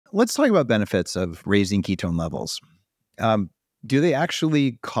Let's talk about benefits of raising ketone levels. Do they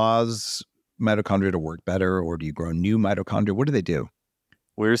actually cause mitochondria to work better, or do you grow new mitochondria? What do they do?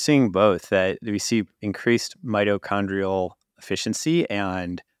 We're seeing both, that we see increased mitochondrial efficiency,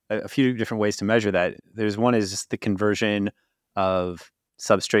 and a few different ways to measure that. There's one is just the conversion of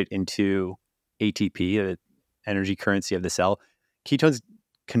substrate into ATP, the energy currency of the cell. Ketones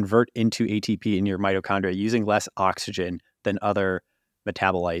convert into ATP in your mitochondria using less oxygen than other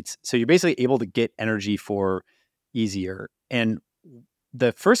metabolites. So you're basically able to get energy for easier. And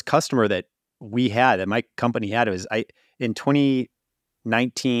the first customer that we had, that my company had, was in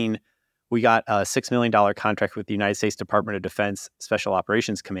 2019, we got a $6 million contract with the United States Department of Defense Special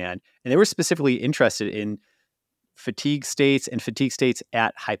Operations Command. And they were specifically interested in fatigue states and fatigue states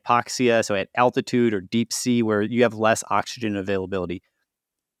at hypoxia, so at altitude or deep sea, where you have less oxygen availability.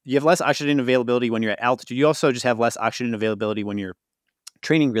 You have less oxygen availability when you're at altitude. You also just have less oxygen availability when you're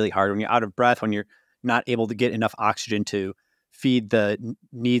training really hard, when you're out of breath, when you're not able to get enough oxygen to feed the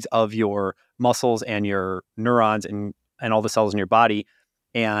needs of your muscles and your neurons and all the cells in your body.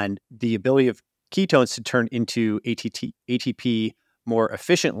 And the ability of ketones to turn into ATP more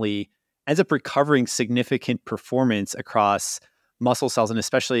efficiently ends up recovering significant performance across muscle cells, and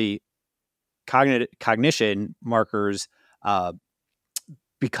especially cognition markers,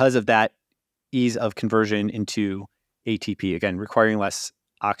 because of that ease of conversion into ATP, again, requiring less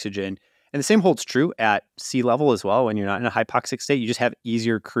oxygen. And the same holds true at sea level as well. When you're not in a hypoxic state, you just have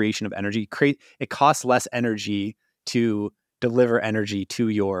easier creation of energy. It costs less energy to deliver energy to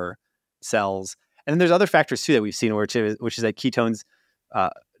your cells. And then there's other factors too that we've seen, which is that ketones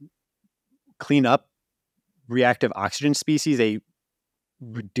clean up reactive oxygen species. They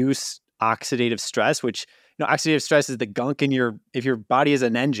reduce oxidative stress, which, oxidative stress is the gunk in if your body is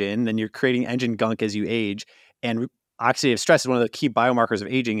an engine, then you're creating engine gunk as you age. And oxidative stress is one of the key biomarkers of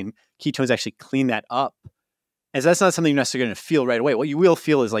aging, and ketones actually clean that up. And so that's not something you're necessarily going to feel right away. What you will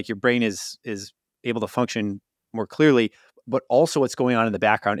feel is like your brain is able to function more clearly, but also what's going on in the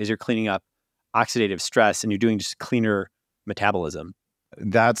background is you're cleaning up oxidative stress and you're doing just cleaner metabolism.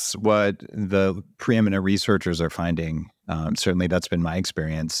 That's what the preeminent researchers are finding. Certainly that's been my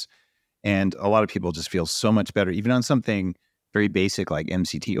experience. And a lot of people just feel so much better, even on something very basic like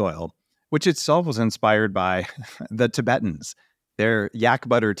MCT oil, which itself was inspired by the Tibetans. Their yak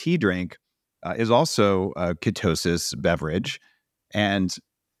butter tea drink is also a ketosis beverage, and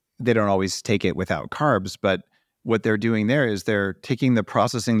they don't always take it without carbs, but what they're doing there is they're taking the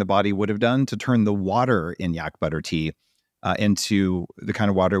processing the body would have done to turn the water in yak butter tea into the kind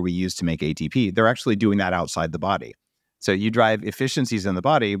of water we use to make ATP. They're actually doing that outside the body. So you drive efficiencies in the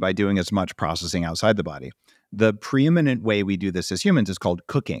body by doing as much processing outside the body. The preeminent way we do this as humans is called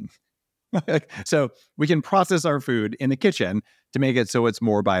cooking. So we can process our food in the kitchen to make it so it's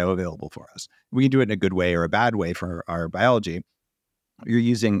more bioavailable for us. We can do it in a good way or a bad way for our biology. You're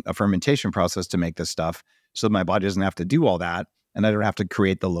using a fermentation process to make this stuff so that my body doesn't have to do all that, and I don't have to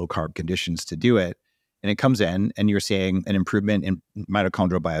create the low-carb conditions to do it. And it comes in, and you're seeing an improvement in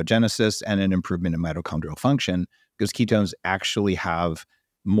mitochondrial biogenesis and an improvement in mitochondrial function, because ketones actually have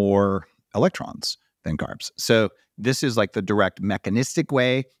more electrons than carbs. So this is like the direct mechanistic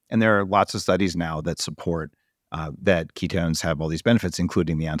way, and there are lots of studies now that support that ketones have all these benefits,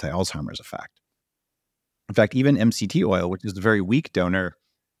 including the anti-Alzheimer's effect. In fact, even MCT oil, which is a very weak donor,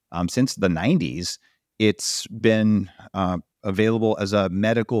 since the 90s, it's been available as a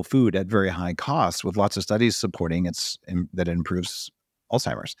medical food at very high cost, with lots of studies supporting that it improves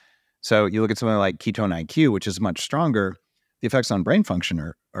Alzheimer's. So you look at something like ketone IQ, which is much stronger. The effects on brain function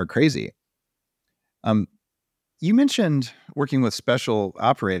are crazy. You mentioned working with special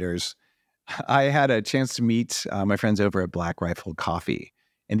operators. I had a chance to meet my friends over at Black Rifle Coffee.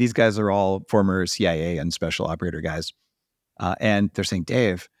 And these guys are all former CIA and special operator guys. And they're saying,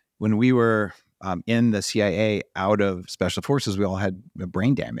 Dave, when we were in the CIA out of special forces, we all had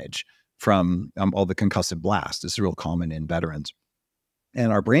brain damage from all the concussive blasts. This is real common in veterans.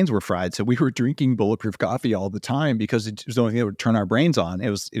 And our brains were fried. So we were drinking bulletproof coffee all the time because it was the only thing that would turn our brains on. It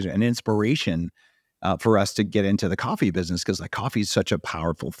was an inspiration for us to get into the coffee business, because like coffee is such a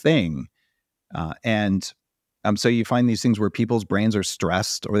powerful thing. So you find these things where people's brains are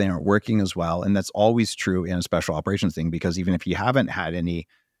stressed or they aren't working as well. And that's always true in a special operations thing, because even if you haven't had any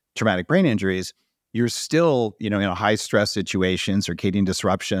traumatic brain injuries, you're still, in a high stress situation, circadian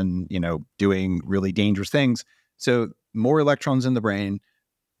disruption, doing really dangerous things. So more electrons in the brain,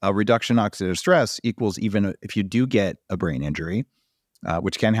 a reduction in oxidative stress equals, even if you do get a brain injury,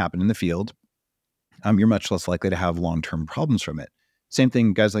 which can happen in the field, you're much less likely to have long-term problems from it. Same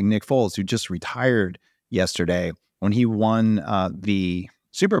thing, guys like Nick Foles, who just retired yesterday, when he won the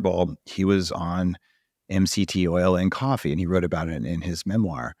Super Bowl, he was on MCT oil and coffee, and he wrote about it in his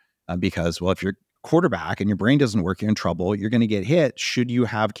memoir. Because, well, if you're quarterback and your brain doesn't work, you're in trouble. You're going to get hit. Should you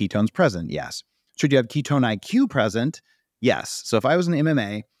have ketones present? Yes. Should you have ketone IQ present? Yes. So if I was in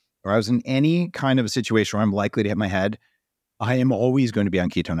MMA or I was in any kind of a situation where I'm likely to hit my head, I am always going to be on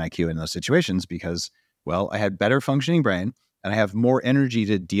ketone IQ in those situations because, well, I had better functioning brain and I have more energy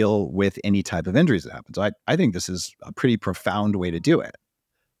to deal with any type of injuries that happen. So I think this is a pretty profound way to do it.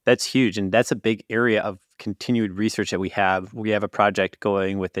 That's huge. And that's a big area of continued research that we have. We have a project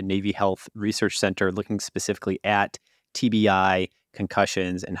going with the Navy Health Research Center looking specifically at TBI,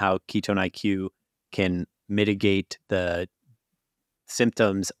 concussions, and how ketone IQ can mitigate the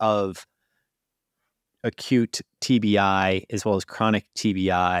symptoms of acute TBI as well as chronic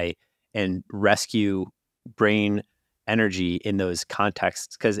TBI and rescue brain energy in those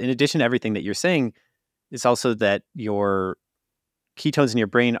contexts. Because in addition to everything that you're saying, it's also that your ketones in your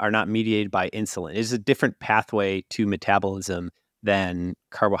brain are not mediated by insulin. It's a different pathway to metabolism than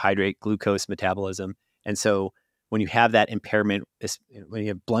carbohydrate glucose metabolism. And so when you have that impairment, when you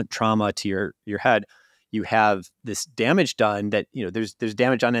have blunt trauma to your head, you have this damage done that, there's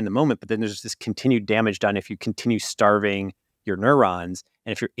damage done in the moment, but then there's this continued damage done if you continue starving your neurons.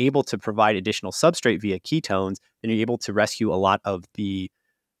 And if you're able to provide additional substrate via ketones, then you're able to rescue a lot of the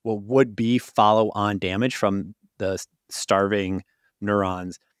what would be follow-on damage from the starving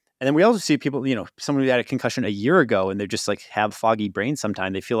neurons. And then we also see people, someone who had a concussion a year ago and they just like have foggy brains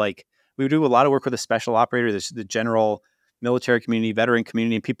sometimes. They feel like we do a lot of work with a special operator, the general military community, veteran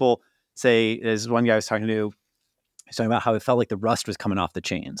community, and people say, there's one guy I was talking to, he's talking about how it felt like the rust was coming off the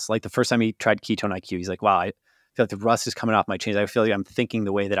chains. Like the first time he tried ketone IQ, he's like, wow, I feel like the rust is coming off my chains. I feel like I'm thinking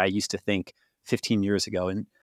the way that I used to think 15 years ago. And